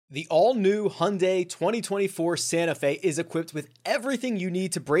The all-new Hyundai 2024 Santa Fe is equipped with everything you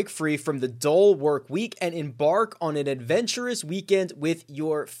need to break free from the dull work week and embark on an adventurous weekend with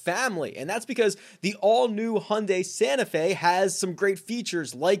your family. And that's because the all-new Hyundai Santa Fe has some great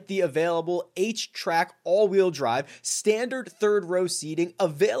features like the available H-Track all-wheel drive, standard third-row seating,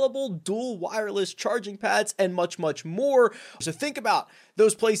 available dual wireless charging pads, and much, much more. So think about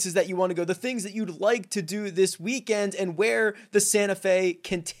those places that you want to go, the things that you'd like to do this weekend, and where the Santa Fe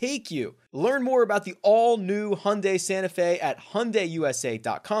can take you. Learn more about the all-new Hyundai Santa Fe at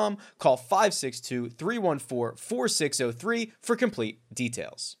HyundaiUSA.com. Call 562-314-4603 for complete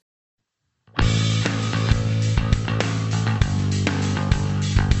details.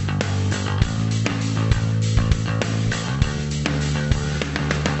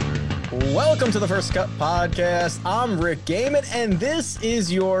 Welcome to the First Cup Podcast. I'm Rick Gaiman, and this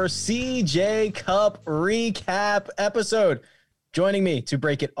is your CJ Cup recap episode. Joining me to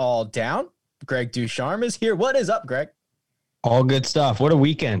break it all down, Greg Ducharme is here. What is up, Greg? All good stuff. What a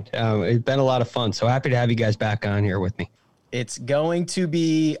weekend. It's been a lot of fun. So happy to have you guys back on here with me. It's going to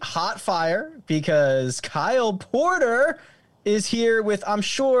be hot fire because Kyle Porter is here with, I'm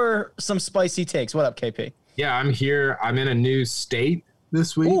sure, some spicy takes. What up, KP? Yeah, I'm here. I'm in a new state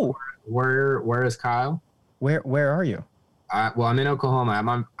this week. Ooh. Where is Kyle? Where are you? Well, I'm in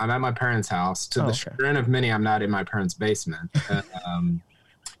Oklahoma. I'm at my parents' house. To the chagrin of many, I'm not in my parents' basement.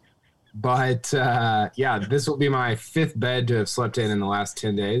 But this will be my fifth bed to have slept in the last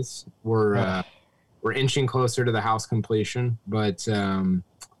 10 days. We're inching closer to the house completion, but here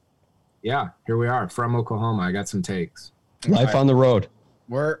we are from Oklahoma. I got some takes. Life on the road.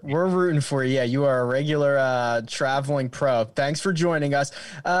 We're rooting for you. Yeah, you are a regular traveling pro. Thanks for joining us.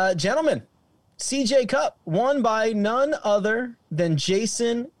 Gentlemen, CJ Cup won by none other than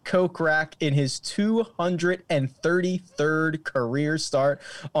Jason Kokrak in his 233rd career start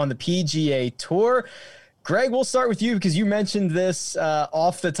on the PGA Tour. Greg, we'll start with you because you mentioned this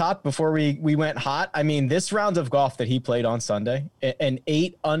off the top before we went hot. I mean, this round of golf that he played on Sunday, an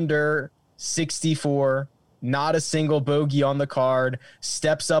 8 under 64, not a single bogey on the card,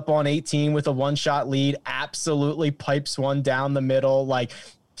 steps up on 18 with a one-shot lead, absolutely pipes one down the middle. Like,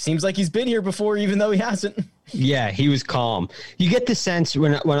 seems like he's been here before, even though he hasn't. Yeah, he was calm. You get the sense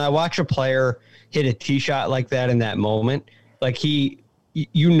when I watch a player hit a tee shot like that in that moment, like you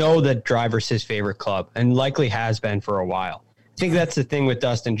know that driver's his favorite club and likely has been for a while. I think that's the thing with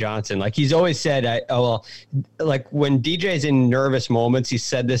Dustin Johnson. Like he's always said, like when DJ's in nervous moments, he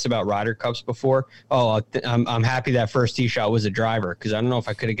said this about Ryder Cups before. I'm happy that first tee shot was a driver because I don't know if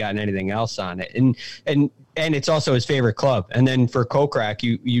I could have gotten anything else on it. And it's also his favorite club. And then for Kokrak,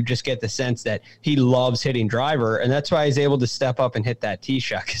 you just get the sense that he loves hitting driver, and that's why he's able to step up and hit that tee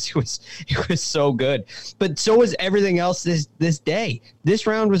shot because he was so good. But so was everything else this day. This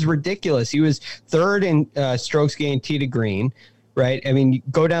round was ridiculous. He was third in strokes gained tee to green, right? I mean,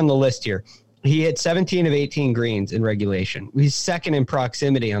 go down the list here. He hit 17 of 18 greens in regulation. He's second in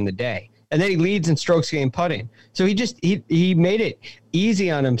proximity on the day. And then he leads in strokes gained putting. So he made it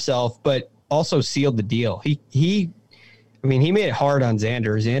easy on himself, but also sealed the deal. He made it hard on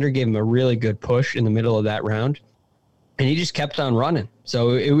Xander. Xander gave him a really good push in the middle of that round, and he just kept on running.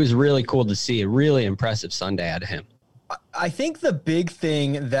 So it was really cool to see a really impressive Sunday out of him. I think the big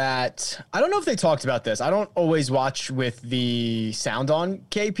thing that I don't know if they talked about this. I don't always watch with the sound on,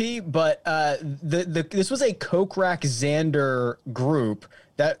 KP, but this was a Kokrak Xander group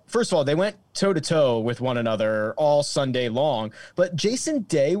that, first of all, they went toe-to-toe with one another all Sunday long. But Jason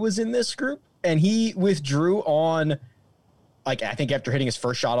Day was in this group, and he withdrew on, I think after hitting his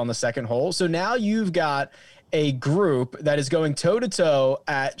first shot on the second hole. So now you've got a group that is going toe-to-toe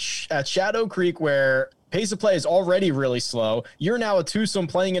at Shadow Creek, where pace of play is already really slow. You're now a twosome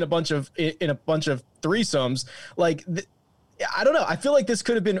playing in a bunch of threesomes. I don't know. I feel like this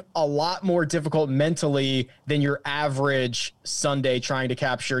could have been a lot more difficult mentally than your average Sunday trying to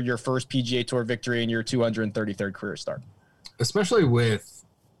capture your first PGA Tour victory in your 233rd career start. Especially with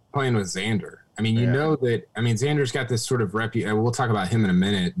playing with Xander. I mean, Xander's got this sort of we'll talk about him in a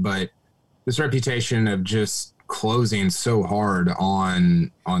minute, but this reputation of just closing so hard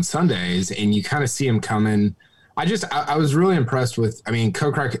on Sundays, and you kind of see him coming. I was really impressed with,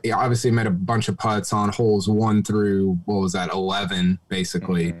 Kokrak obviously made a bunch of putts on holes 1 through, 11,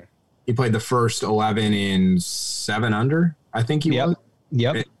 basically. Mm-hmm. He played the first 11 in 7 under, I think he was.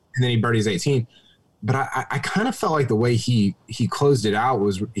 Yep. And then he birdies 18. But I kind of felt like the way he closed it out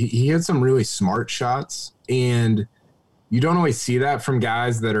was he had some really smart shots, and you don't always see that from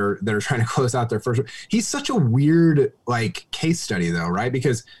guys that are trying to close out their first. He's such a weird case study though, right?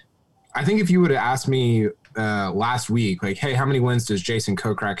 Because I think if you would have asked me last week, like, hey, how many wins does Jason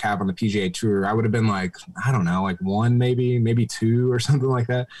Kokrak have on the PGA Tour? I would have been like, I don't know, like one, maybe two or something like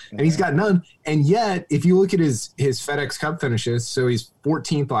that. And he's got none. And yet, if you look at his FedEx Cup finishes, so he's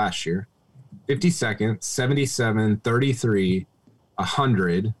 14th last year, 52nd, 77, 33,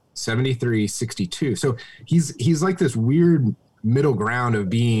 100, 73, 62. So he's like this weird middle ground of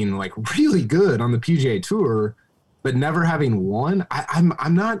being like really good on the PGA Tour, but never having won.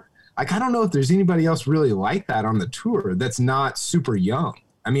 I'm not like, I don't know if there's anybody else really like that on the tour that's not super young.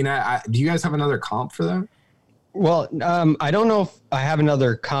 I mean, do you guys have another comp for that? Well, I don't know if I have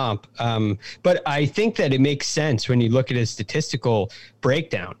another comp, but I think that it makes sense when you look at his statistical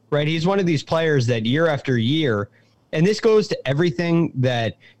breakdown, right? He's one of these players that year after year, and this goes to everything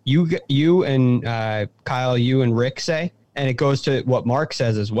that you and Kyle, you and Rick say, and it goes to what Mark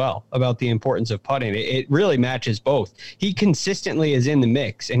says as well about the importance of putting. It really matches both. He consistently is in the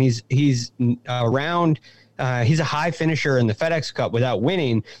mix, and he's around. He's a high finisher in the FedEx Cup without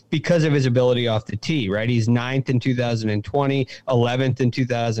winning because of his ability off the tee, right? He's 9th in 2020, 11th in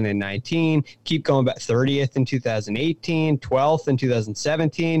 2019, keep going back 30th in 2018, 12th in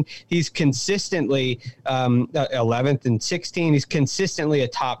 2017. He's consistently 11th in 16. He's consistently a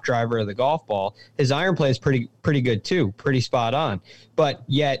top driver of the golf ball. His iron play is pretty good too, pretty spot on. But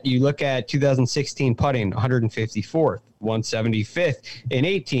yet you look at 2016 putting, 154th. 175th in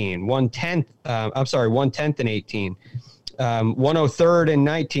 18, 110th in 18, 103rd in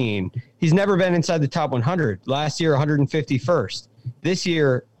 19. He's never been inside the top 100. Last year, 151st. This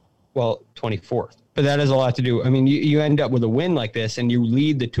year, well, 24th. But that has a lot to do. I mean, you end up with a win like this, and you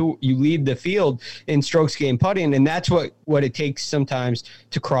lead the field in strokes gained putting, and that's what it takes sometimes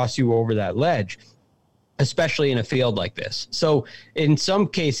to cross you over that ledge, especially in a field like this. So in some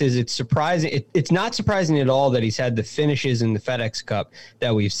cases, it's surprising. It's not surprising at all that he's had the finishes in the FedEx Cup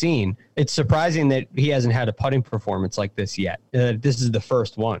that we've seen. It's surprising that he hasn't had a putting performance like this yet. This is the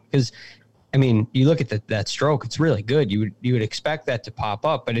first one. Because, I mean, you look at that stroke, it's really good. You would expect that to pop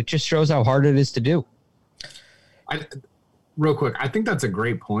up, but it just shows how hard it is to do. Real quick, I think that's a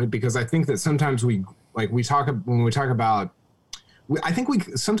great point, because I think that sometimes when we talk about, I think we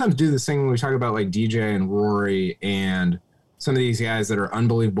sometimes do this thing when we talk about like DJ and Rory and some of these guys that are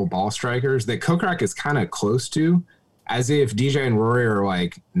unbelievable ball strikers that Kokrak is kind of close to, as if DJ and Rory are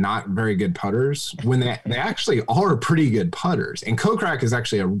like not very good putters, when they actually are pretty good putters. And Kokrak is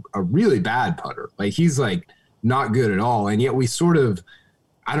actually a really bad putter. Like, he's like not good at all. And yet we sort of,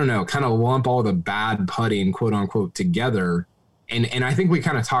 I don't know, kind of lump all the bad putting, quote unquote, together. And I think we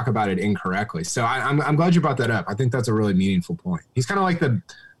kind of talk about it incorrectly. So I'm glad you brought that up. I think that's a really meaningful point. He's kind of like the,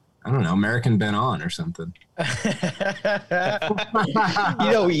 I don't know, American Ben On or something. He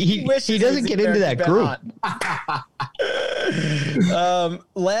doesn't get into that group.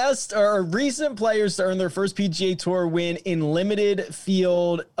 Recent players to earn their first PGA Tour win in limited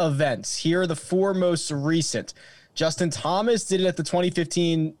field events. Here are the four most recent. Justin Thomas did it at the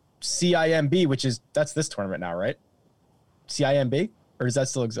 2015 CIMB, that's this tournament now, right? CIMB, or does that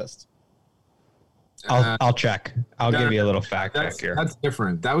still exist? I'll check. I'll give you a little fact check here. That's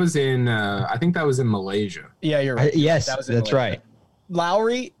different. That was in, I think that was in Malaysia. Yeah, you're right. Yes, that's right.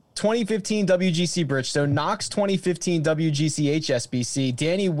 Lowry, 2015 WGC Bridgestone. Knox, 2015 WGC HSBC.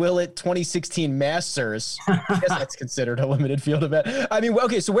 Danny Willett, 2016 Masters. I guess that's considered a limited field event. I mean,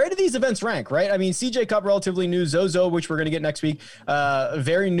 okay, so where do these events rank, right? I mean, CJ Cup, relatively new. Zozo, which we're going to get next week,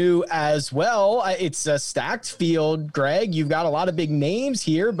 very new as well. It's a stacked field, Greg. You've got a lot of big names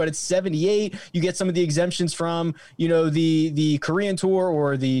here, but it's 78. You get some of the exemptions from, the Korean Tour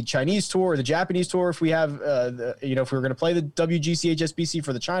or the Chinese Tour or the Japanese Tour if we have, if we were going to play the WGC HSBC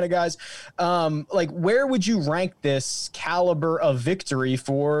for the China guys. Where would you rank this caliber of victory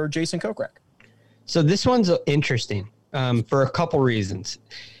for Jason Kokrak? So this one's interesting for a couple reasons.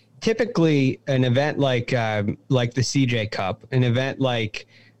 Typically, an event like the CJ Cup, an event like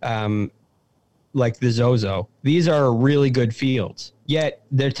the Zozo, these are really good fields. Yet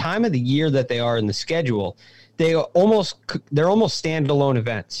the time of the year that they are in the schedule, they're almost standalone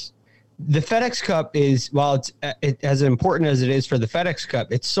events. The FedEx Cup is, while it's as important as it is for the FedEx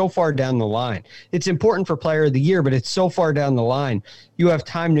Cup, it's so far down the line. It's important for Player of the Year, but it's so far down the line. You have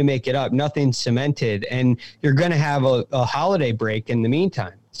time to make it up. Nothing's cemented, and you're going to have a holiday break in the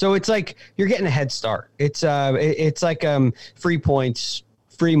meantime. So it's like you're getting a head start. It's like free points,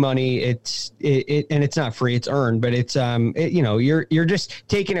 free money. And it's not free; it's earned, but it's you're just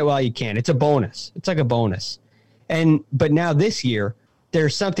taking it while you can. It's a bonus. It's like a bonus. But now this year,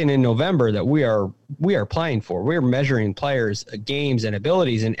 there's something in November that we are playing for. We're measuring players' games and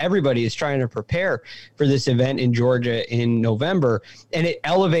abilities, and everybody is trying to prepare for this event in Georgia in November, and it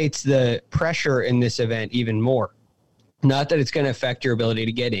elevates the pressure in this event even more. Not that it's going to affect your ability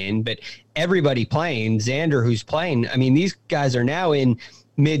to get in, but everybody playing, Xander who's playing, I mean, these guys are now in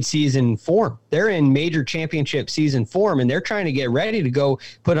mid-season form. They're in major championship season form, and they're trying to get ready to go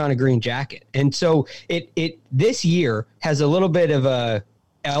put on a green jacket. And so it this year has a little bit of a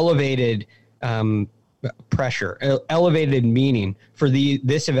elevated pressure, elevated meaning for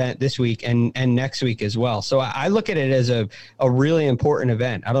this event this week and next week as well. So I look at it as a really important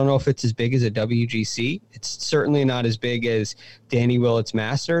event. I don't know if it's as big as a WGC. It's certainly not as big as Danny Willett's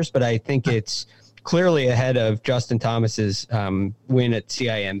Masters, but I think it's clearly ahead of Justin Thomas's win at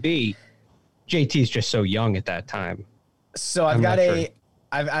CIMB. JT's just so young at that time. So I've got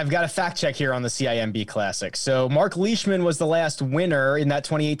a fact check here on the CIMB Classic. So Mark Leishman was the last winner in that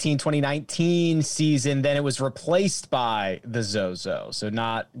 2018-2019 season. Then it was replaced by the Zozo. So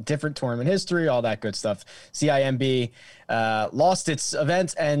not different tournament history, all that good stuff. CIMB lost its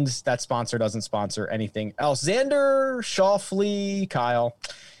event, and that sponsor doesn't sponsor anything else. Xander Schauffele, Kyle.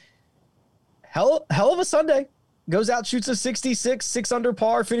 Hell of a Sunday. Goes out, shoots a 66, 6 under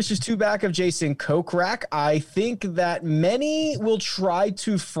par, finishes 2 back of Jason Kokrak. I think that many will try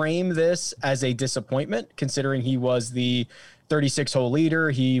to frame this as a disappointment, considering he was the 36-hole leader.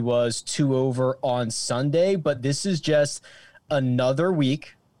 He was 2 over on Sunday, but this is just another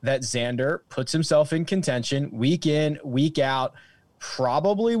week that Xander puts himself in contention week in, week out.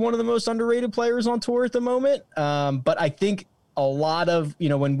 Probably one of the most underrated players on tour at the moment. But I think a lot of,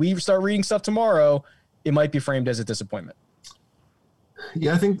 when we start reading stuff tomorrow, it might be framed as a disappointment.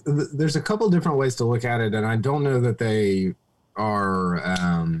 Yeah, I think there's a couple different ways to look at it, and I don't know that they are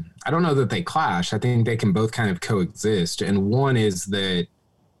I don't know that they clash. I think they can both kind of coexist. And one is that,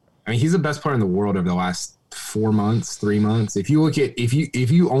 I mean, he's the best player in the world over the last 4 months, 3 months. If you look at if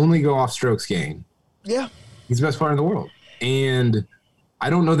you only go off strokes gained, yeah, he's the best player in the world. And I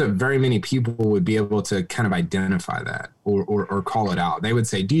don't know that very many people would be able to kind of identify that or call it out. They would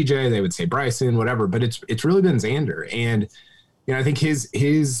say DJ, they would say Bryson, whatever, but it's really been Xander. And, I think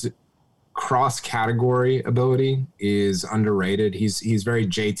his cross-category ability is underrated. He's very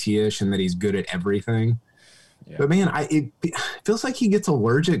JT-ish in that he's good at everything. Yeah. But, man, it feels like he gets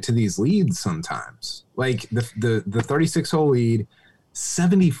allergic to these leads sometimes. Like the 36-hole lead,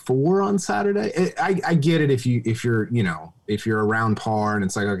 74 on Saturday. I get it if you're around par and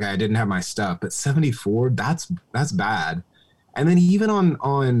it's like, okay, I didn't have my stuff, but 74, that's bad. And then even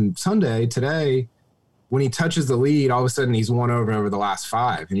on Sunday today, when he touches the lead, all of a sudden he's won over the last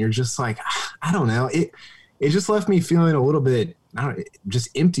 5, and you're just like, I don't know. It just left me feeling a little bit just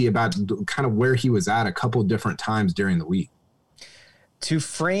empty about kind of where he was at a couple different times during the week. To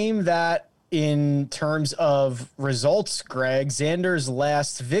frame that in terms of results, Greg, Xander's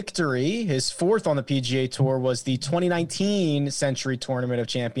last victory, his 4th on the PGA Tour, was the 2019 Century Tournament of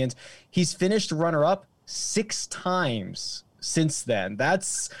Champions. He's finished runner-up 6 times since then.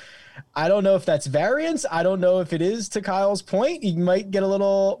 I don't know if that's variance. I don't know if it is, to Kyle's point. He might get a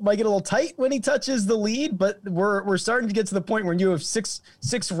little tight when he touches the lead, but we're starting to get to the point where you have six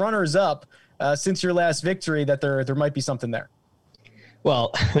runners up since your last victory, that there might be something there.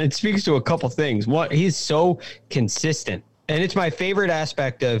 Well, it speaks to a couple things. One, he's so consistent, and it's my favorite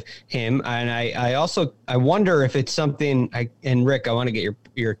aspect of him. And I wonder if it's something. And Rick, I want to get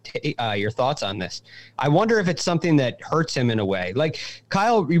your thoughts on this. I wonder if it's something that hurts him in a way. Like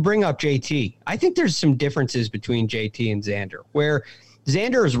Kyle, you bring up JT. I think there's some differences between JT and Xander, where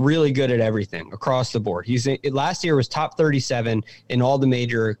Xander is really good at everything across the board. Last year was top 37 in all the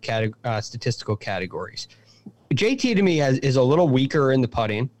major statistical categories. JT to me is a little weaker in the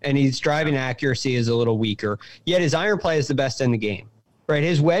putting, and his driving accuracy is a little weaker. Yet his iron play is the best in the game, right?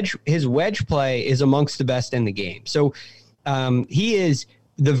 His wedge play is amongst the best in the game. So he is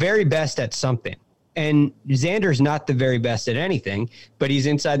the very best at something. And Xander's not the very best at anything, but he's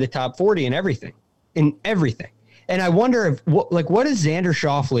inside the top 40 in everything. And I wonder what is Xander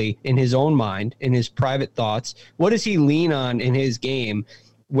Schauffele in his own mind, in his private thoughts? What does he lean on in his game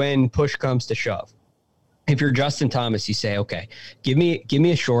when push comes to shove? If you're Justin Thomas, you say, okay, give me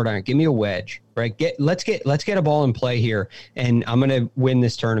a short iron, give me a wedge, right? Let's get a ball in play here, and I'm going to win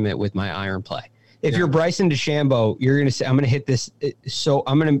this tournament with my iron play. If you're Bryson DeChambeau, you're going to say, I'm going to hit this. So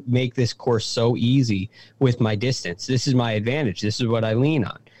I'm going to make this course so easy with my distance. This is my advantage. This is what I lean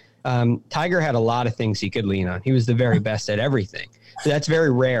on. Tiger had a lot of things he could lean on. He was the very best at everything. That's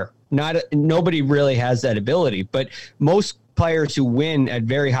very rare Nobody really has that ability, but most players who win at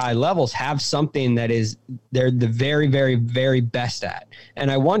very high levels have something that they're the very, very, very best at. And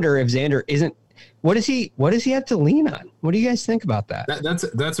I wonder if Xander isn't. What does he have to lean on? What do you guys think about that?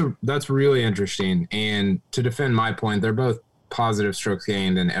 That's really interesting. And to defend my point, they're both positive strokes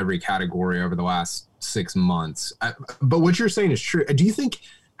gained in every category over the last 6 months. But what you're saying is true.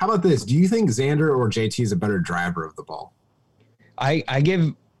 How about this? Do you think Xander or JT is a better driver of the ball? I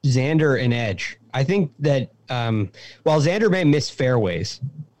give Xander an edge. I think that while Xander may miss fairways,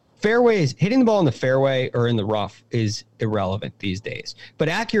 hitting the ball in the fairway or in the rough is irrelevant these days. But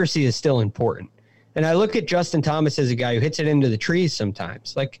accuracy is still important. And I look at Justin Thomas as a guy who hits it into the trees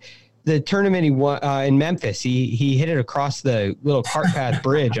sometimes. Like the tournament he won in Memphis, he hit it across the little cart path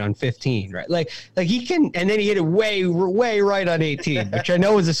bridge on 15, right? Like he can, and then he hit it way right on 18, which I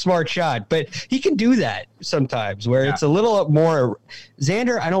know is a smart shot, but he can do that sometimes where it's a little more.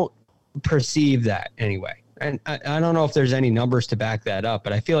 Xander, I don't perceive that anyway. And I don't know if there's any numbers to back that up,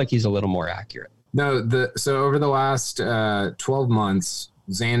 but I feel like he's a little more accurate. No, so over the last 12 months,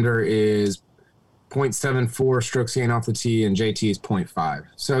 Xander is 0.74 strokes gained off the tee, and JT is 0.5.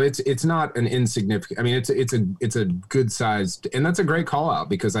 So it's not an insignificant. I mean, it's a good sized, and that's a great call out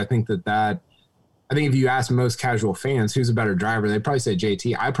because I think I think if you ask most casual fans who's a better driver, they'd probably say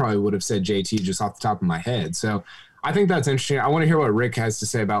JT. I probably would have said JT just off the top of my head. So I think that's interesting. I want to hear what Rick has to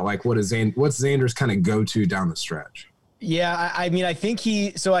say about like what's Xander's kind of go to down the stretch. Yeah, I mean, I think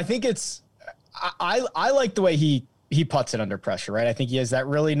I like the way he putts it under pressure, right? I think he has that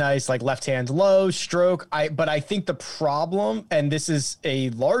really nice, like left hand low stroke. But I think the problem, and this is a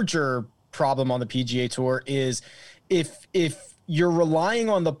larger problem on the PGA Tour, is if you're relying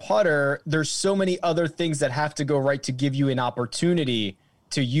on the putter, there's so many other things that have to go right to give you an opportunity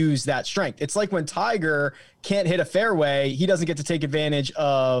to use that strength. It's like when Tiger can't hit a fairway, he doesn't get to take advantage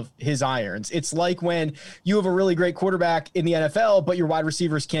of his irons. It's like when you have a really great quarterback in the NFL, but your wide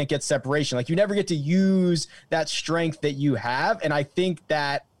receivers can't get separation. Like you never get to use that strength that you have. And I think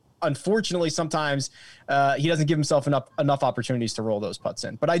that unfortunately sometimes he doesn't give himself enough opportunities to roll those putts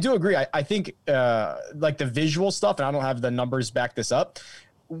in. But I do agree. I think like the visual stuff, and I don't have the numbers back this up,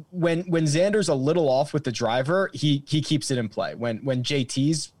 when Xander's a little off with the driver, he keeps it in play. When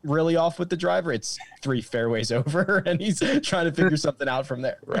JT's really off with the driver, it's 3 fairways over, and he's trying to figure something out from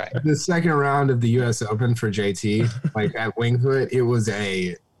there. Right. The second round of the U.S. Open for JT, like at Wingfoot, it was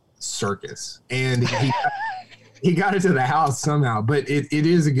a circus, and he got it to the house somehow. But it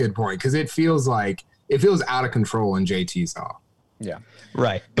is a good point because it feels out of control in JT's off. Yeah.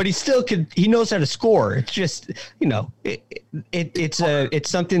 Right. But he knows how to score. It's just, it's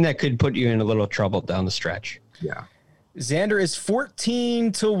something that could put you in a little trouble down the stretch. Yeah. Xander is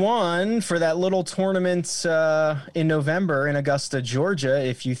 14-1 for that little tournament in November in Augusta, Georgia,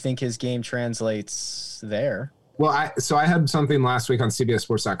 if you think his game translates there. Well, I had something last week on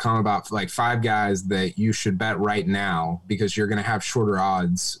CBSSports.com about like 5 guys that you should bet right now because you're going to have shorter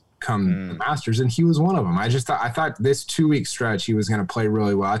odds come the Masters, and he was one of them. I thought this 2-week stretch he was going to play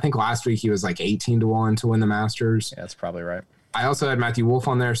really well. I think last week he was like 18-1 to win the Masters. Yeah, that's probably right. I also had Matthew Wolff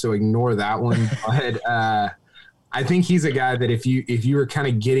on there, so ignore that one. But I think he's a guy that if you were kind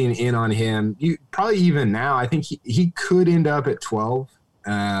of getting in on him, you probably even now, I think he could end up at 12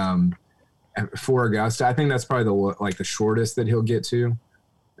 for Augusta. I think that's probably the shortest that he'll get to.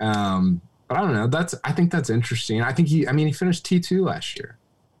 But I don't know. I think that's interesting. I think he finished T2 last year.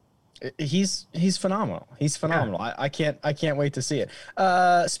 He's phenomenal. He's phenomenal. Yeah. I can't wait to see it.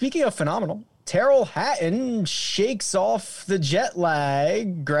 Speaking of phenomenal, Tyrrell Hatton shakes off the jet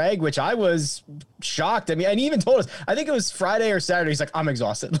lag, Greg, which I was shocked. I mean, and he even told us, I think it was Friday or Saturday. He's like, I'm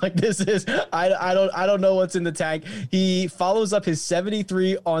exhausted. Like this is, I don't know what's in the tank. He follows up his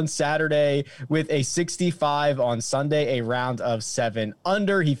 73 on Saturday with a 65 on Sunday, a round of 7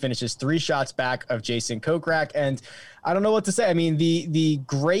 under. He finishes 3 shots back of Jason Kokrak, and I don't know what to say. I mean, the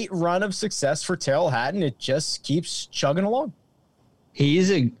great run of success for Tyrrell Hatton, it just keeps chugging along.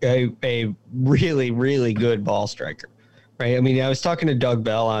 He's a really, really good ball striker, right? I mean, I was talking to Doug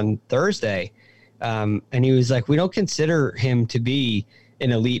Bell on Thursday, and he was like, we don't consider him to be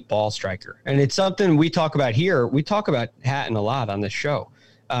an elite ball striker. And it's something we talk about here. We talk about Hatton a lot on this show.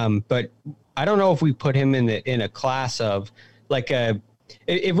 But I don't know if we put him in a class of like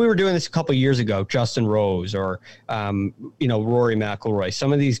if we were doing this a couple of years ago, Justin Rose or, Rory McIlroy,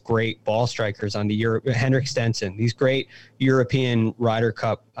 some of these great ball strikers on the Henrik Stenson, these great European Ryder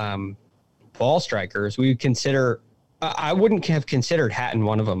Cup ball strikers, we would consider, I wouldn't have considered Hatton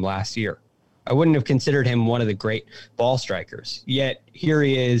one of them last year. I wouldn't have considered him one of the great ball strikers. Yet here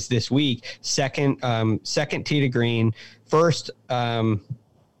he is this week, second tee to green, first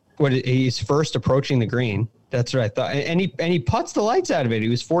he's first approaching the green. That's what I thought. And he putts the lights out of it. He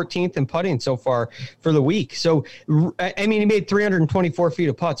was 14th in putting so far for the week. So, I mean, he made 324 feet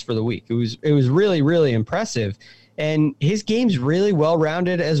of putts for the week. It was really, really impressive. And his game's really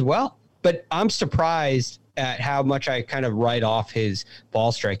well-rounded as well. But I'm surprised at how much I kind of write off his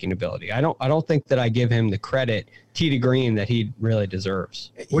ball striking ability. I don't think that I give him the credit, tee to green, that he really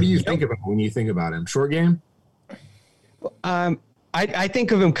deserves. What do you think about when you think about him? Short game? I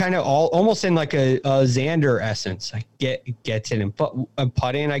think of him kind of almost in like a Xander essence. Like gets it in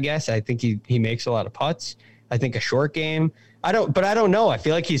putting, I guess. I think he makes a lot of putts. I think a short game. I don't know. I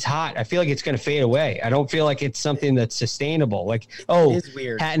feel like he's hot. I feel like it's going to fade away. I don't feel like it's something that's sustainable. Like,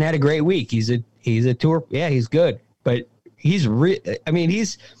 Hatton had a great week. He's a tour. Yeah, he's good, but he's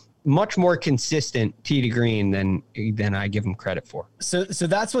much more consistent tee to green than I give him credit for. So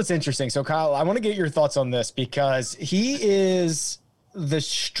that's what's interesting. So Kyle, I want to get your thoughts on this because he is the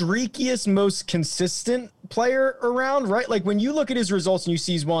streakiest, most consistent player around, right? Like when you look at his results and you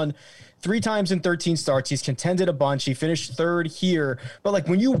see he's won 3 times in 13 starts, he's contended a bunch. He finished 3rd here, but like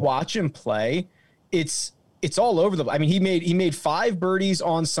when you watch him play, it's all over the. I mean, he made 5 birdies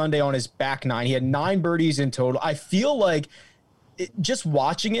on Sunday on his back 9. He had 9 birdies in total. I feel like just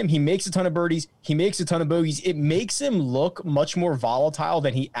watching him, he makes a ton of birdies. He makes a ton of bogeys. It makes him look much more volatile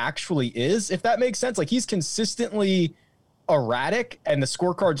than he actually is, if that makes sense. Like he's consistently erratic and the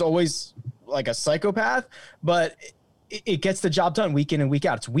scorecard's always like a psychopath, but it gets the job done week in and week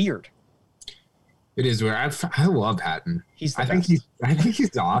out. It's weird. It is weird. I love Hatton. I think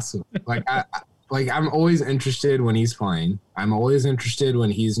he's awesome. I'm always interested when he's playing. I'm always interested when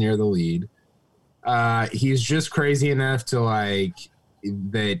he's near the lead. He's just crazy enough to like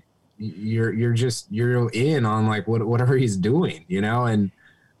that you're in on like whatever he's doing, you know? And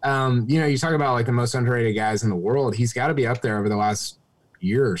you talk about like the most underrated guys in the world. He's got to be up there over the last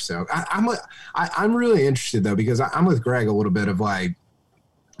year or so. I'm really interested though, because I'm with Greg a little bit of like,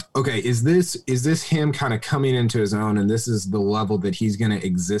 okay, is this him kind of coming into his own and this is the level that he's going to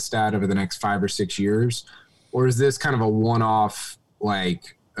exist at over the next 5 or 6 years? Or is this kind of a one-off,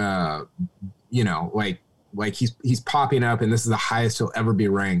 like, like he's popping up and this is the highest he'll ever be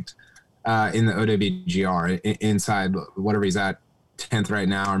ranked in the OWGR inside whatever he's at, 10th right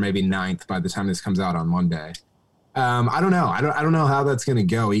now, or maybe 9th by the time this comes out on Monday. I don't know. I don't know how that's going to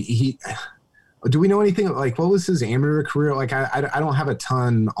go. Do we know anything like what was his amateur career? Like I don't have a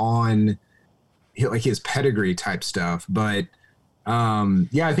ton on like his pedigree type stuff, but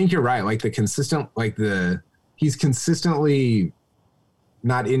yeah, I think you're right. Like he's consistently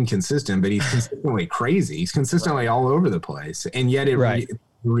not inconsistent, but he's consistently crazy. He's consistently all over the place, and yet the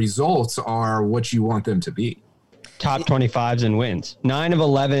results are what you want them to be. Top 25s and wins. 9 of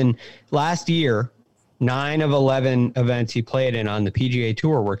 11 last year. 9 of 11 events he played in on the PGA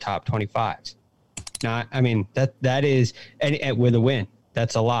Tour were top 25s. Now, I mean that is and with a win.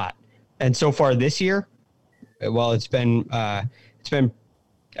 That's a lot. And so far this year, well, it's been I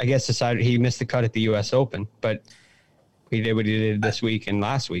guess decided he missed the cut at the U.S. Open, but he did what he did this week and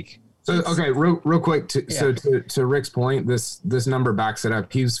last week. So okay, real quick. So to Rick's point, this number backs it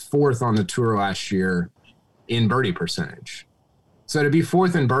up. He was 4th on the tour last year in birdie percentage. So to be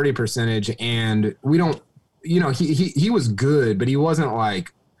 4th in birdie percentage, and we don't, he was good, but he wasn't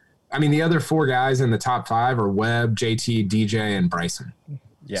like, I mean, the other 4 guys in the top 5 are Webb, JT, DJ, and Bryson.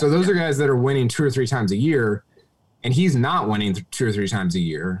 Yeah, so those are guys that are winning 2 or 3 times a year, and he's not winning 2 or 3 times a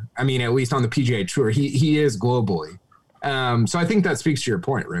year. I mean, at least on the PGA Tour, he is globally. So I think that speaks to your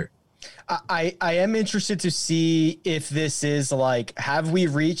point, Rick. I am interested to see if this is like, have we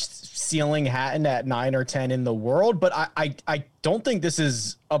reached ceiling Hatton at 9 or 10 in the world? But I don't think this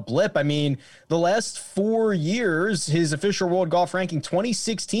is a blip. I mean, the last 4 years, his official world golf ranking,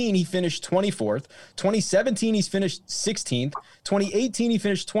 2016, he finished 24th. 2017, he's finished 16th. 2018, he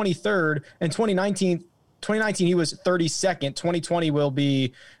finished 23rd. And 2019, he was 32nd. 2020 will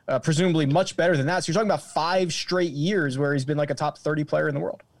be presumably much better than that. So you're talking about 5 straight years where he's been like a top 30 player in the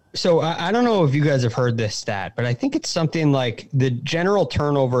world. So I don't know if you guys have heard this stat, but I think it's something like the general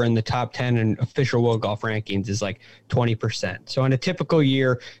turnover in the top 10 in official world golf rankings is like 20%. So in a typical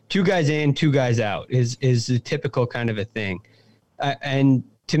year, 2 guys in, 2 guys out is the typical kind of a thing. And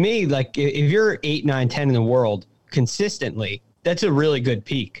to me, like if you're 8, 9, 10 in the world consistently, that's a really good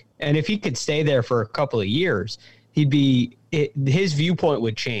peak. And if he could stay there for a couple of years, his viewpoint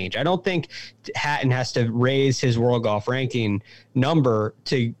would change. I don't think Hatton has to raise his world golf ranking number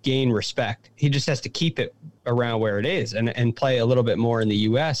to gain respect. He just has to keep it around where it is and play a little bit more in the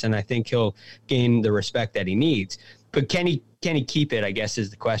U.S. And I think he'll gain the respect that he needs. But can he can he keep it, I guess, is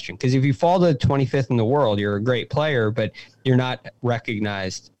the question. Because if you fall to 25th in the world, you're a great player, but you're not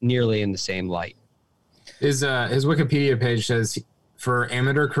recognized nearly in the same light. His Wikipedia page says for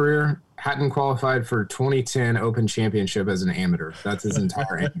amateur career, Hatton qualified for 2010 Open Championship as an amateur. That's his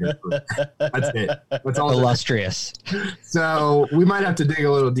entire amateur career. That's it. That's all. Illustrious. So we might have to dig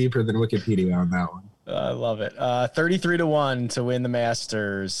a little deeper than Wikipedia on that one. I love it. 33-1 to win the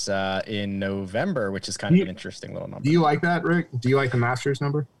Masters in November, which is kind of an interesting little number. Do you like that, Rick? Do you like the Masters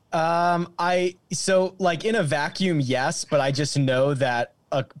number? So like in a vacuum, yes, but I just know that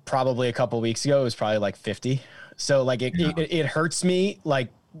probably a couple weeks ago it was probably like 50. So like it hurts me. Like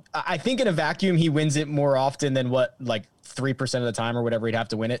I think in a vacuum he wins it more often than what, like 3% of the time or whatever he'd have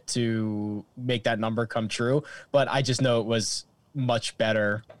to win it to make that number come true. But I just know it was much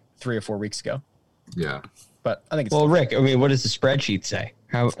better 3 or 4 weeks ago. Yeah. But I think it's Rick, I mean, what does the spreadsheet say?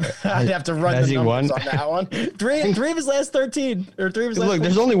 I'd have to run the numbers on that one. Three of his last 13 or 3 of his last. Look,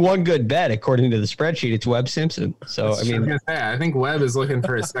 there's only one good bet according to the spreadsheet. It's Webb Simpson. So I mean, I think Webb is looking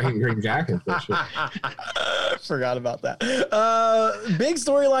for a second green jacket this year. Forgot about that. Big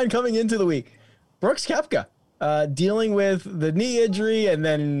storyline coming into the week. Brooks Koepka dealing with the knee injury and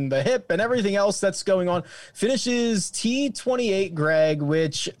then the hip and everything else that's going on. Finishes T28, Greg,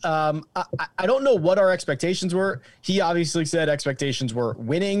 which I don't know what our expectations were. He obviously said expectations were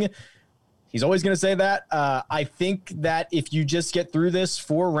winning. He's always going to say that. I think that if you just get through this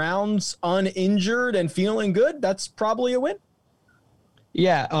 4 rounds uninjured and feeling good, that's probably a win.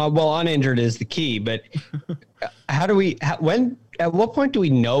 Yeah, well, uninjured is the key, but at what point do we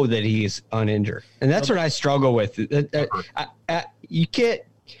know that he's uninjured? And that's what I struggle with. You can't,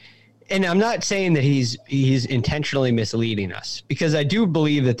 and I'm not saying that he's intentionally misleading us, because I do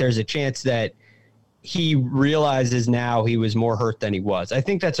believe that there's a chance that he realizes now he was more hurt than he was. I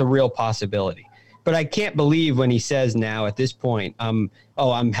think that's a real possibility. But I can't believe when he says now at this point, I'm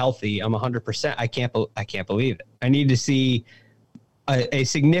healthy, I'm 100%. I can't believe it. I need to see a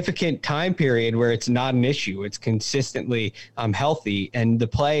significant time period where it's not an issue. It's consistently healthy, and the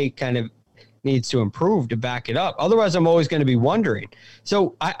play kind of needs to improve to back it up. Otherwise, I'm always going to be wondering.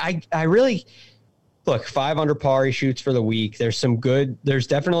 So I really look, 5 under par he shoots for the week. There's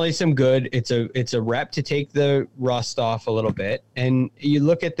definitely some good. It's a rep to take the rust off a little bit. And you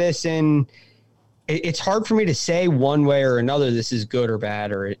look at this and it's hard for me to say one way or another this is good or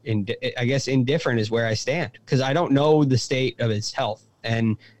bad, or I guess indifferent is where I stand, because I don't know the state of his health.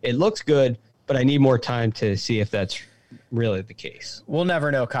 And it looks good, but I need more time to see if that's really the case. We'll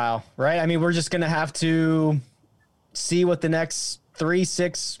never know, Kyle, right? I mean, we're just going to have to see what the next 3,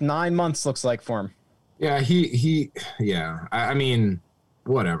 6, 9 months looks like for him. Yeah, I mean,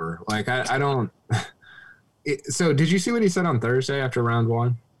 whatever. Like, I don't. So did you see what he said on Thursday after round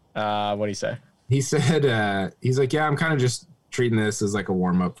 1? What did he say? He said, he's like, yeah, I'm kind of just treating this as like a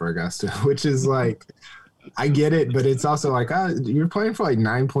warm up for Augusta, which is like, I get it, but it's also like, you're playing for like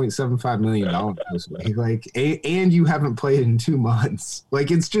 $9.75 million this week. Like, and you haven't played in 2 months. Like,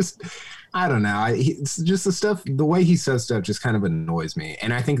 it's just, I don't know. It's just the way he says stuff just kind of annoys me.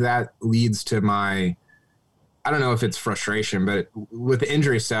 And I think that leads to I don't know if it's frustration, but with the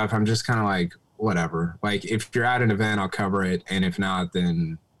injury stuff, I'm just kind of like, whatever. Like, if you're at an event, I'll cover it. And if not,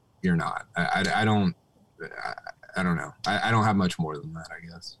 then you're not. I don't know. I don't have much more than that, I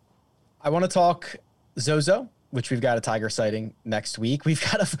guess. I want to talk Zozo, which we've got a Tiger sighting next week. We've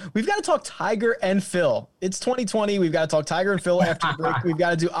got to talk Tiger and Phil. It's 2020. We've got to talk Tiger and Phil after the break. We've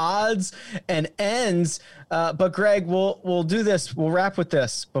got to do odds and ends. But Greg, we'll do this. We'll wrap with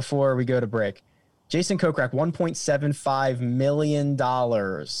this before we go to break. Jason Kokrak, $1.75 million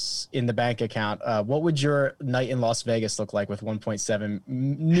in the bank account. What would your night in Las Vegas look like with $1.7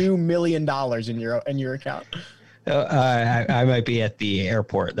 million in your account? I might be at the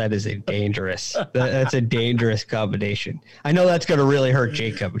airport. That is that's a dangerous combination. I know that's going to really hurt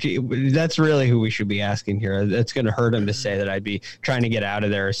Jacob. That's really who we should be asking here. That's going to hurt him to say that I'd be trying to get out of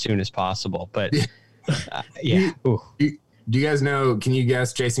there as soon as possible. But yeah. Do you guys know? Can you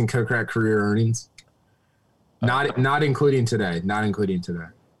guess Jason Kokrak career earnings? Not including today. 9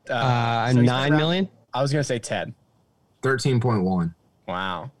 million. I was going to say 10. 13.1.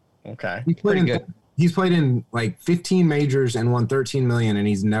 Wow. Okay. He's played in like 15 majors and won 13 million, and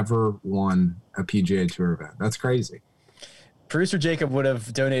he's never won a PGA Tour event. That's crazy. Producer Jacob would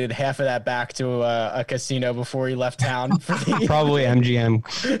have donated half of that back to a casino before he left town. Probably MGM.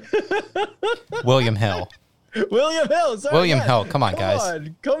 William Hill. William Hill. Sorry, William Hill. Come on, guys.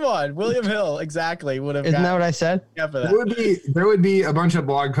 Come on. William Hill. Exactly. Would have. Isn't that what I said? Yeah, for that. There would be a bunch of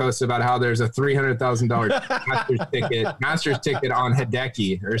blog posts about how there's a $300,000 Masters ticket on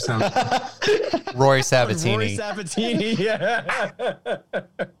Hideki or something. Rory Sabatini. Rory Sabatini. Yeah.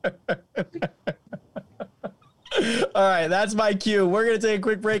 All right, that's my cue. We're going to take a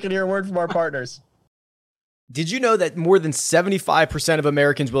quick break and hear a word from our partners. Did you know that more than 75% of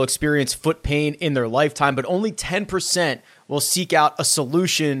Americans will experience foot pain in their lifetime, but only 10% will seek out a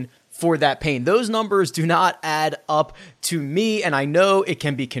solution for that pain? Those numbers do not add up to me, and I know it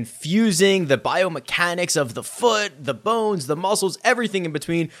can be confusing, the biomechanics of the foot, the bones, the muscles, everything in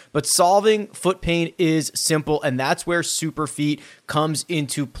between, but solving foot pain is simple, and that's where Superfeet comes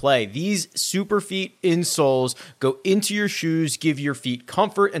into play. These Superfeet insoles go into your shoes, give your feet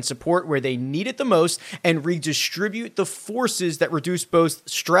comfort and support where they need it the most, and redistribute the forces that reduce both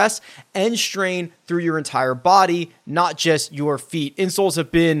stress and strain through your entire body, not just your feet. Insoles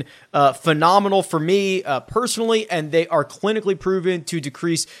have been phenomenal for me personally, and they are clinically proven to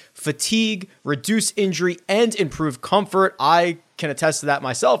decrease fatigue, reduce injury, and improve comfort. I can attest to that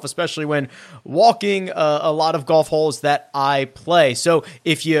myself, especially when walking a lot of golf holes that I play. So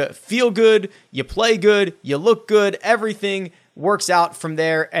if you feel good, you play good, you look good, everything works out from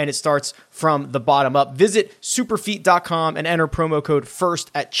there, and it starts from the bottom up. Visit superfeet.com and enter promo code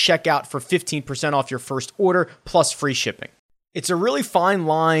FIRST at checkout for 15% off your first order plus free shipping. It's a really fine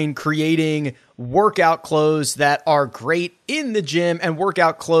line creating workout clothes that are great in the gym and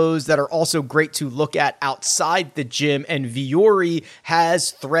workout clothes that are also great to look at outside the gym. And Vuori has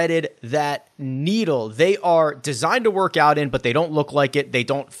threaded that needle. They are designed to work out in, but they don't look like it. They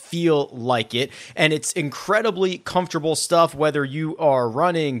don't feel like it. And it's incredibly comfortable stuff, whether you are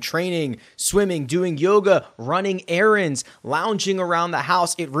running, training, swimming, doing yoga, running errands, lounging around the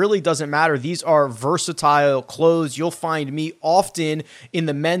house. It really doesn't matter. These are versatile clothes. You'll find me often in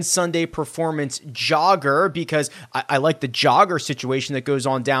the men's Sunday performance jogger because I like the jogger situation that goes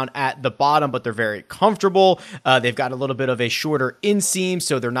on down at the bottom, but they're very comfortable. They've got a little bit of a shorter inseam,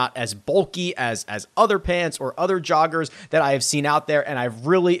 so they're not as bulky as other pants or other joggers that I have seen out there, and I've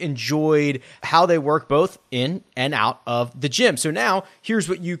really enjoyed how they work both in and out of the gym. So now here's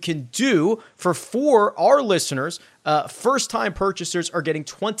what you can do for our listeners. First-time purchasers are getting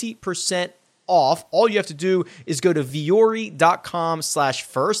 20% off. All you have to do is go to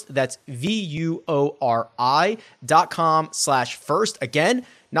vuori.com/first. That's VUORI.com/first. Again,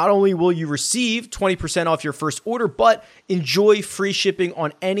 not only will you receive 20% off your first order, but enjoy free shipping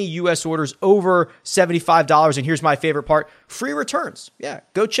on any U.S. orders over $75. And here's my favorite part, free returns. Yeah,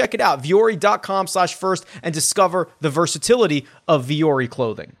 go check it out. vuori.com/first and discover the versatility of Vuori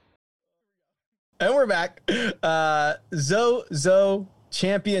clothing. And we're back. Zozo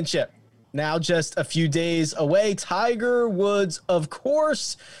Championship. Now just a few days away. Tiger Woods, of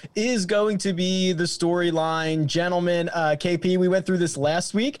course, is going to be the storyline. Gentlemen, KP, we went through this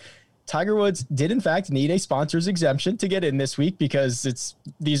last week. Tiger Woods did, in fact, need a sponsor's exemption to get in this week because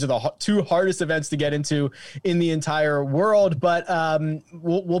these are the two hardest events to get into in the entire world. But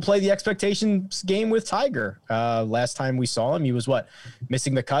we'll play the expectations game with Tiger. Last time we saw him, he was,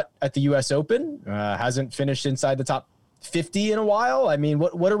 missing the cut at the U.S. Open. Hasn't finished inside the top 50 in a while. I mean,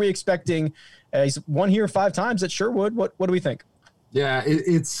 what are we expecting? He's won here 5 times at Sherwood. What do we think? Yeah,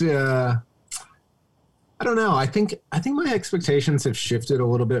 it's I don't know. I think my expectations have shifted a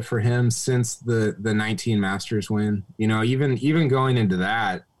little bit for him since the 19 Masters win. You know, even going into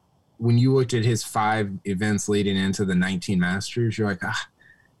that, when you looked at his 5 events leading into the 19 Masters, you're like,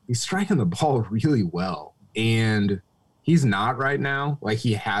 he's striking the ball really well. And he's not right now. Like,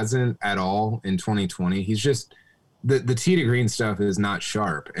 he hasn't at all in 2020. He's just the tee to green stuff is not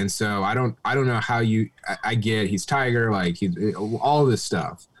sharp. And so I don't know how I get he's Tiger, like he's all this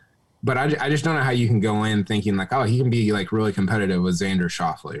stuff, but I just don't know how you can go in thinking like, oh, he can be like really competitive with Xander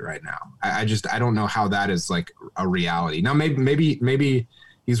Schauffele right now. I don't know how that is like a reality. Now maybe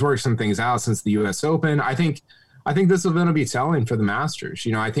he's worked some things out since the US Open. I think this event will be telling for the Masters.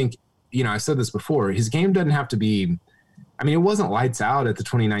 You know, I think, I said this before, his game doesn't have to be, I mean, it wasn't lights out at the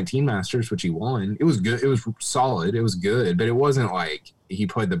 2019 Masters, which he won. It was good. It was solid. It was good, but it wasn't like he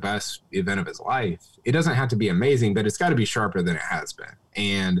played the best event of his life. It doesn't have to be amazing, but it's got to be sharper than it has been.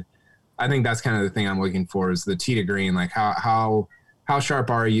 And I think that's kind of the thing I'm looking for is the tee to green. Like how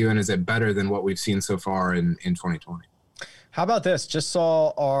sharp are you? And is it better than what we've seen so far in 2020? How about this? Just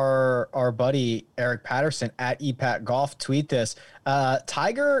saw our buddy Eric Patterson at EPAT Golf tweet this.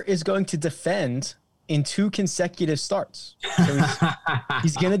 Tiger is going to defend in 2 consecutive starts. So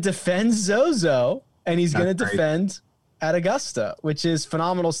he's going to defend Zozo, and he's going to defend at Augusta, which is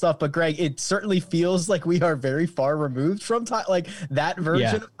phenomenal stuff. But Greg, it certainly feels like we are very far removed from like that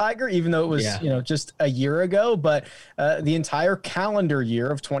version of Tiger, even though it was just a year ago. But the entire calendar year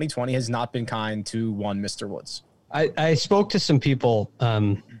of 2020 has not been kind to one Mr. Woods. I spoke to some people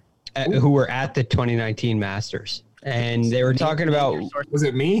who were at the 2019 Masters, and they were talking about. Was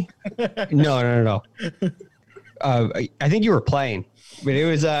it me? No. I think you were playing, but it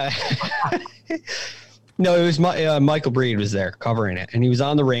was no, it was Michael Breed was there covering it, and he was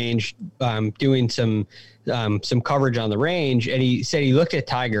on the range doing some coverage on the range, and he said he looked at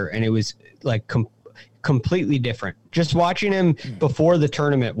Tiger, and it was like completely different. Just watching him before the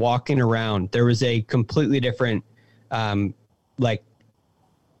tournament, walking around, there was a completely different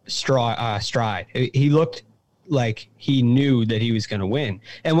stride. He looked like he knew that he was going to win,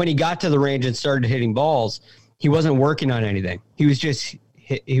 and when he got to the range and started hitting balls, he wasn't working on anything. He was just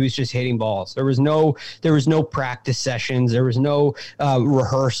hitting balls. There was no practice sessions. There was no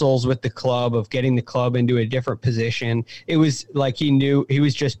rehearsals with the club of getting the club into a different position. It was like he knew he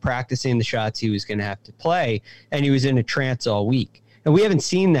was just practicing the shots he was going to have to play, and he was in a trance all week. And we haven't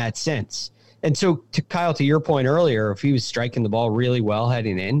seen that since. And so, Kyle, to your point earlier, if he was striking the ball really well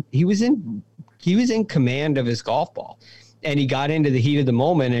heading in, he was in command of his golf ball, and he got into the heat of the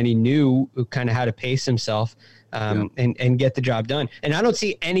moment, and he knew kind of how to pace himself and get the job done. And I don't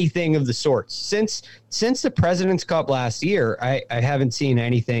see anything of the sorts since the President's Cup last year. I haven't seen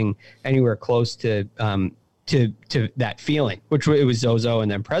anything anywhere close to that feeling, which it was Zozo and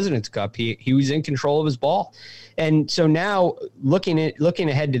then President's Cup. He was in control of his ball. And so now looking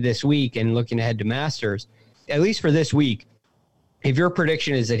ahead to this week and looking ahead to Masters, at least for this week, if your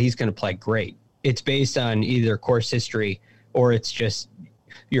prediction is that he's going to play great, it's based on either course history or it's just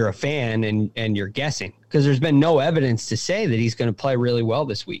you're a fan and you're guessing, because there's been no evidence to say that he's going to play really well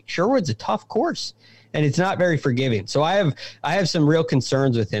this week. Sherwood's a tough course, and it's not very forgiving. So I have some real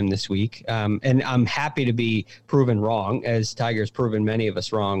concerns with him this week, and I'm happy to be proven wrong, as Tiger's proven many of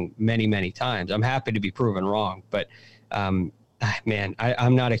us wrong many, many times. I'm happy to be proven wrong, but man,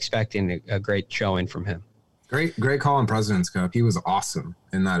 I'm not expecting a great showing from him. Great call on President's Cup. He was awesome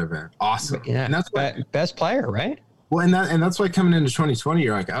in that event. Awesome. Yeah, and that's best player, right? Well, and that's why coming into 2020,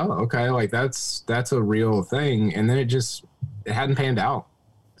 you're like, oh, okay, like that's a real thing, and then it hadn't panned out.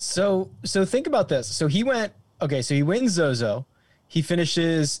 So think about this. So he wins Zozo. He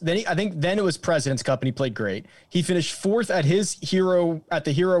finishes. Then it was President's Cup, and he played great. He finished fourth at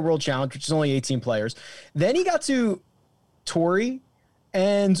the Hero World Challenge, which is only 18 players. Then he got to Torrey.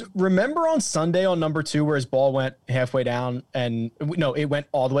 And remember on Sunday on number 2 where his ball went halfway down it went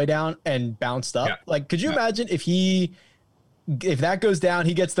all the way down and bounced up. Yeah. Like, could you imagine if that goes down,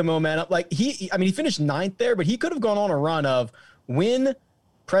 he gets the momentum? Like he finished 9th there, but he could have gone on a run of win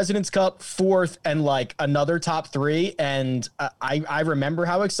President's Cup 4th and like another top 3. And I remember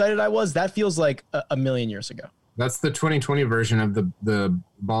how excited I was. That feels like a million years ago. That's the 2020 version of the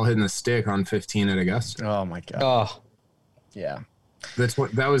ball hitting the stick on 15 at Augusta. Oh my God. Oh yeah.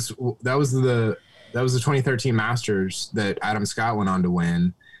 That was the 2013 Masters that Adam Scott went on to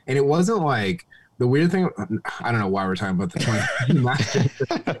win, and it wasn't like the weird thing. I don't know why we're talking about the 2013 Masters.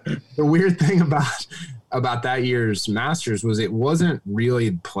 The weird thing about that year's Masters was it wasn't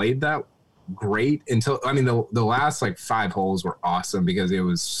really played that great until the last like 5 holes were awesome because it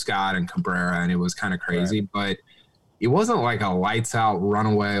was Scott and Cabrera and it was kind of crazy, right. But it wasn't like a lights out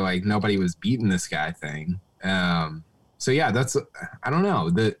runaway like nobody was beating this guy thing. So yeah, I don't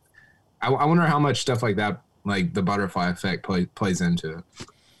know. I wonder how much stuff like that, like the butterfly effect, plays into it.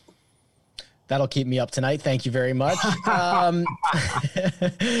 That'll keep me up tonight. Thank you very much. Phil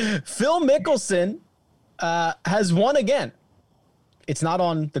Mickelson has won again. It's not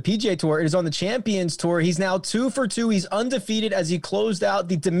on the PGA Tour. It is on the Champions Tour. He's now 2 for 2. He's undefeated as he closed out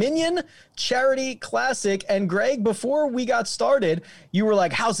the Dominion Charity Classic. And Greg, before we got started, you were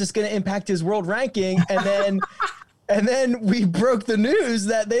like, how's this going to impact his world ranking? And then we broke the news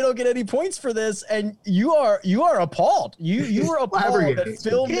that they don't get any points for this, and you are appalled. You were appalled that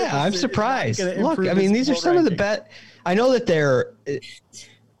Phil. Yeah, I'm surprised. Look, I mean, these are some of the best. I know that they're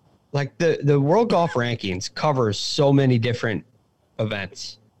like the World Golf Rankings covers so many different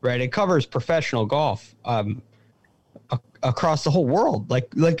events, right? It covers professional golf across the whole world,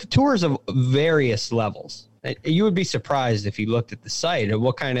 like tours of various levels. You would be surprised if you looked at the site of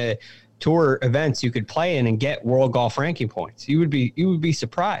what kind of tour events you could play in and get world golf ranking points. You would be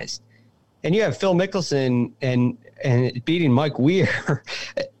surprised. And you have Phil Mickelson and beating Mike Weir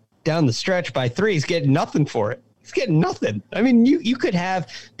down the stretch by 3. He's getting nothing for it. He's getting nothing. I mean, you could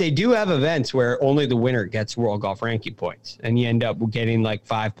they do have events where only the winner gets world golf ranking points and you end up getting like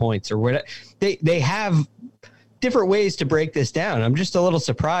 5 points or whatever. They have different ways to break this down. I'm just a little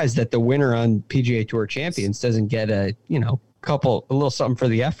surprised that the winner on PGA Tour Champions doesn't get a little something for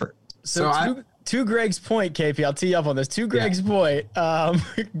the effort. So to Greg's point, KP, I'll tee you up on this. To Greg's point,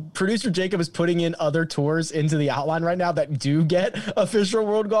 producer Jacob is putting in other tours into the outline right now that do get official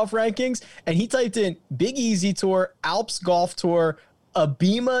World Golf Rankings, and he typed in Big Easy Tour, Alps Golf Tour,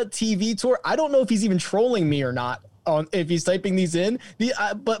 Abima TV Tour. I don't know if he's even trolling me or not on if he's typing these in.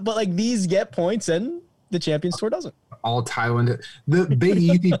 But like these get points and the Champions Tour doesn't. All Thailand. The Big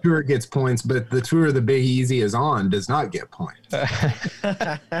Easy Tour gets points, but the tour the Big Easy is on does not get points.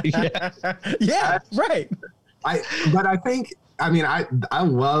 Yeah, right. I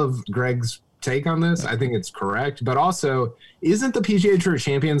love Greg's take on this. I think it's correct, but also isn't the PGA Tour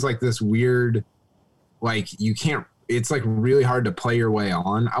Champions like this weird, like it's like really hard to play your way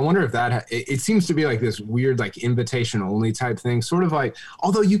on. I wonder if that it seems to be like this weird like invitation only type thing, sort of like,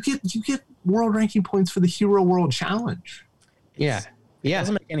 although you get world ranking points for the Hero World Challenge. Yeah. It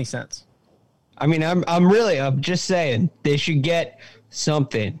doesn't make any sense. I mean, I'm just saying they should get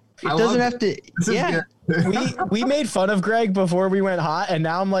something. It doesn't have to. Yeah. we made fun of Greg before we went hot, and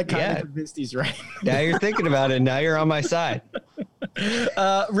now I'm like kind of convinced he's right. Now you're thinking about it. Now you're on my side.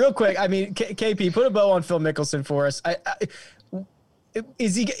 Real quick, I mean, KP, put a bow on Phil Mickelson for us.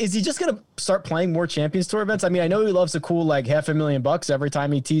 Is he just gonna start playing more Champions Tour events? I mean, I know he loves a cool like $500,000 every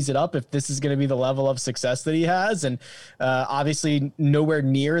time he tees it up. If this is gonna be the level of success that he has, and obviously nowhere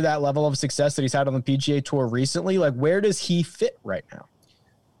near that level of success that he's had on the PGA Tour recently, like where does he fit right now?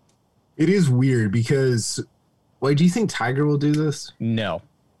 It is weird because, like, do you think Tiger will do this? No,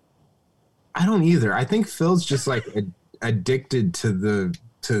 I don't either. I think Phil's just like addicted to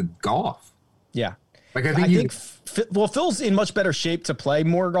golf. Yeah. Like I think Phil's in much better shape to play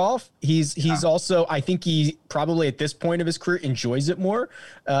more golf. He's also, I think he probably at this point of his career enjoys it more.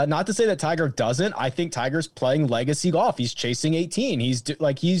 Not to say that Tiger doesn't. I think Tiger's playing legacy golf. He's chasing 18.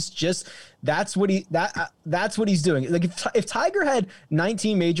 That's what he's doing. Like if Tiger had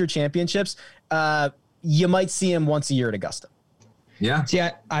 19 major championships, you might see him once a year at Augusta. Yeah. See,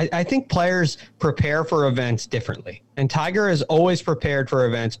 I think players prepare for events differently. And Tiger is always prepared for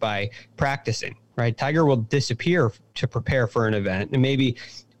events by practicing, right? Tiger will disappear to prepare for an event and maybe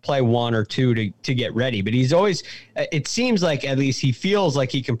play one or two to get ready. But he's always, it seems like at least he feels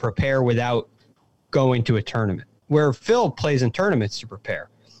like he can prepare without going to a tournament, where Phil plays in tournaments to prepare.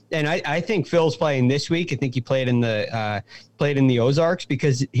 And I think Phil's playing this week. I think he played in the Ozarks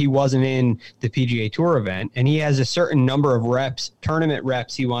because he wasn't in the PGA Tour event, and he has a certain number of reps, tournament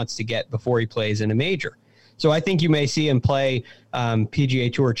reps, he wants to get before he plays in a major. So I think you may see him play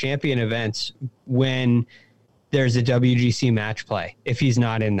PGA Tour champion events when there's a WGC match play. If he's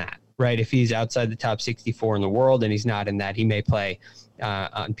not in that, right? If he's outside the top 64 in the world and he's not in that, he may play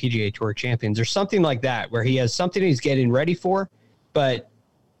on PGA Tour champions or something like that, where he has something he's getting ready for, but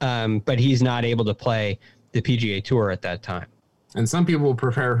he's not able to play the PGA Tour at that time. And some people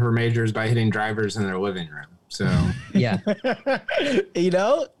prepare for majors by hitting drivers in their living room. So yeah, by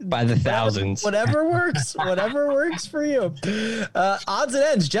the thousands, whatever works for you. Odds and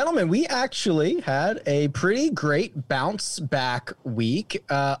ends, gentlemen. We actually had a pretty great bounce back week.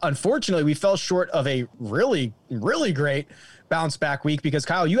 Unfortunately, we fell short of a really, really great bounce back week because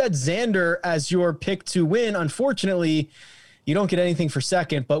Kyle, you had Xander as your pick to win. Unfortunately, you don't get anything for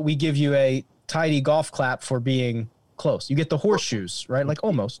second, but we give you a tidy golf clap for being close. You get the horseshoes, right? Like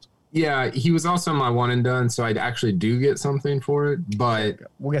almost. Yeah, he was also my one and done, so I actually do get something for it. But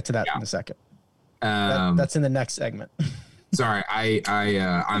we'll get to that in a second. That's in the next segment. Sorry,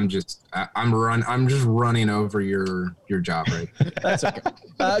 I'm just running over your job, right? That's okay.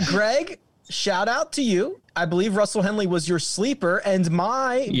 Greg, shout out to you. I believe Russell Henley was your sleeper and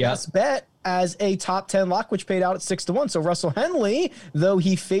my best bet as a top 10 lock, which paid out at 6-1. So Russell Henley, though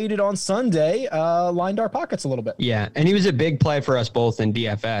he faded on Sunday, lined our pockets a little bit. Yeah, and he was a big play for us both in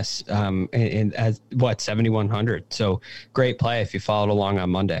DFS, in as 7,100. So great play if you followed along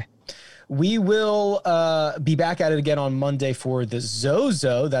on Monday. We will be back at it again on Monday for the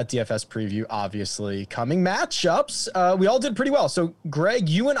Zozo, that DFS preview, obviously coming. Matchups, we all did pretty well. So Greg,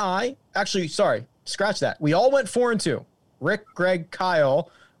 you and I, actually, sorry, scratch that. We all went 4-2. Rick, Greg, Kyle.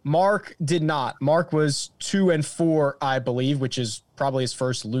 Mark did not. Mark was 2-4, I believe, which is probably his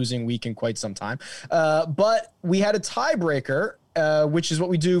first losing week in quite some time. But we had a tiebreaker, which is what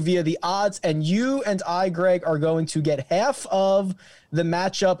we do via the odds. And you and I, Greg, are going to get half of the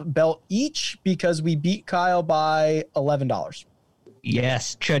matchup belt each because we beat Kyle by $11.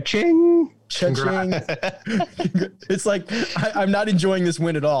 Yes, cha-ching. Cha-ching. It's like I'm not enjoying this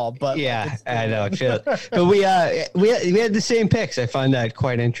win at all. But yeah, I know. But we had the same picks. I find that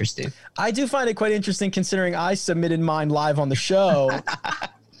quite interesting. I do find it quite interesting considering I submitted mine live on the show,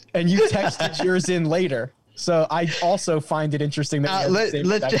 and you texted yours in later. So I also find it interesting that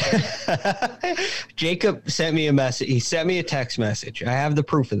Jacob sent me a message. He sent me a text message. I have the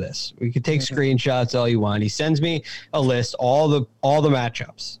proof of this. We could take screenshots all you want. He sends me a list, all the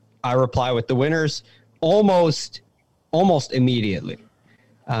matchups. I reply with the winners almost immediately.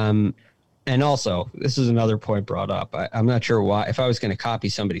 And also, this is another point brought up. I'm not sure why. If I was going to copy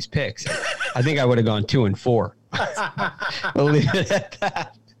somebody's picks, I think I would have gone 2-4. We'll leave it at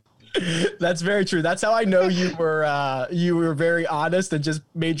that. That's very true. That's how I know you were very honest and just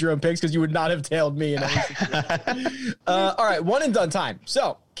made your own picks, because you would not have tailed me in any situation. All right, one and done time.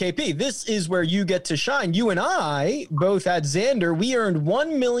 So, KP, this is where you get to shine. You and I both had Xander. We earned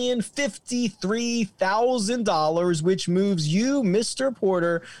 $1,053,000, which moves you, Mr.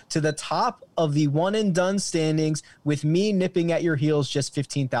 Porter, to the top of the one and done standings, with me nipping at your heels just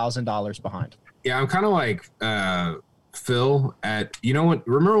 $15,000 behind. Yeah, I'm kind of like Phil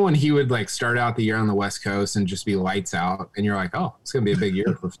remember when he would like start out the year on the West Coast and just be lights out, and you're like, oh, it's gonna be a big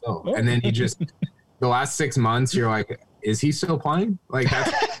year for Phil. And then he just the last 6 months you're like, is he still playing? Like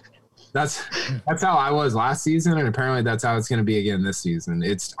that's how I was last season, and apparently that's how it's gonna be again this season.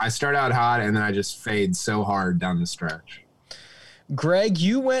 I start out hot and then I just fade so hard down the stretch. Greg,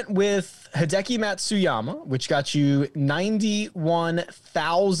 you went with Hideki Matsuyama, which got you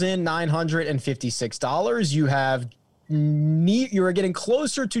 $91,956. You are getting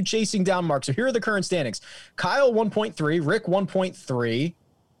closer to chasing down Mark. So here are the current standings. Kyle 1.3, Rick 1.3,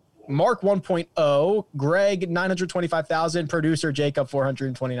 Mark 1.0, Greg 925,000, producer Jacob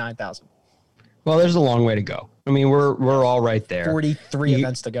 429,000. Well, there's a long way to go. I mean, we're all right there. 43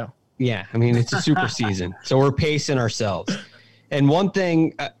 events to go. Yeah, I mean, it's a super season, so we're pacing ourselves. And one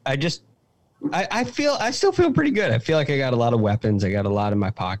thing, I still feel pretty good. I feel like I got a lot of weapons. I got a lot in my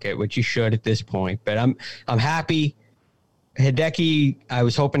pocket, which you should at this point. But I'm happy. Hideki, I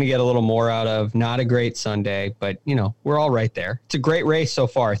was hoping to get a little more out of. Not a great Sunday, but we're all right there. It's a great race so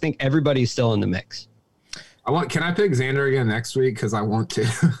far. I think everybody's still in the mix. Can I pick Xander again next week? Because I want to.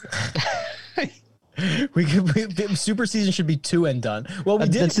 Super season should be 2 and done. Well,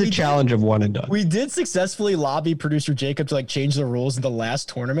 that's the challenge of 1 and done. We did successfully lobby producer Jacob to change the rules in the last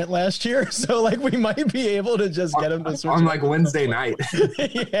tournament last year, so we might be able to just get him to switch on Wednesday night.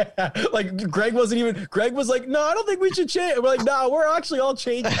 Yeah, Greg was like, no, I don't think we should change. We're like, no, we're actually all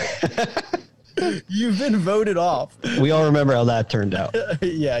changing. You've been voted off. We all remember how that turned out.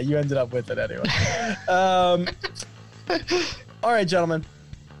 Yeah, you ended up with it anyway. All right, gentlemen.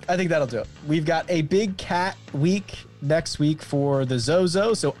 I think that'll do it. We've got a big cat week next week for the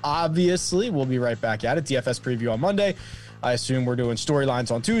Zozo, so obviously we'll be right back at it. DFS preview on Monday. I assume we're doing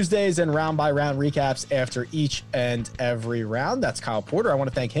storylines on Tuesdays and round-by-round recaps after each and every round. That's Kyle Porter. I want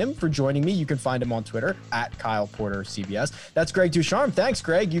to thank him for joining me. You can find him on Twitter at Kyle Porter CBS. That's Greg Ducharme. Thanks,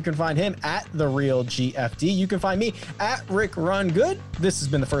 Greg. You can find him at The Real GFD. You can find me at Rick Run Good. This has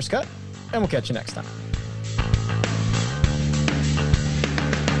been The First Cut, and we'll catch you next time.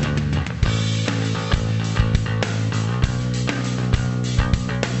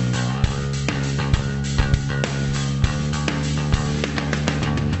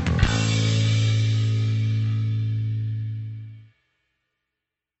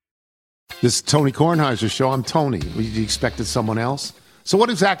 This is Tony Kornheiser's show. I'm Tony. You expected someone else? So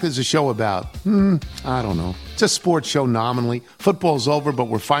what exactly is the show about? I don't know. It's a sports show nominally. Football's over, but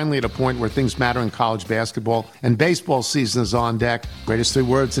we're finally at a point where things matter in college basketball, and baseball season is on deck. Greatest 3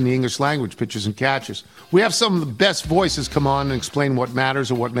 words in the English language, pitchers and catchers. We have some of the best voices come on and explain what matters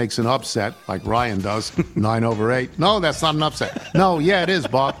or what makes an upset, like Ryan does. 9/8. No, that's not an upset. No, yeah, it is,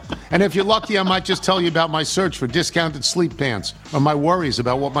 Bob. And if you're lucky, I might just tell you about my search for discounted sleep pants or my worries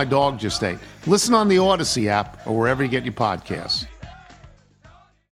about what my dog just ate. Listen on the Odyssey app or wherever you get your podcasts.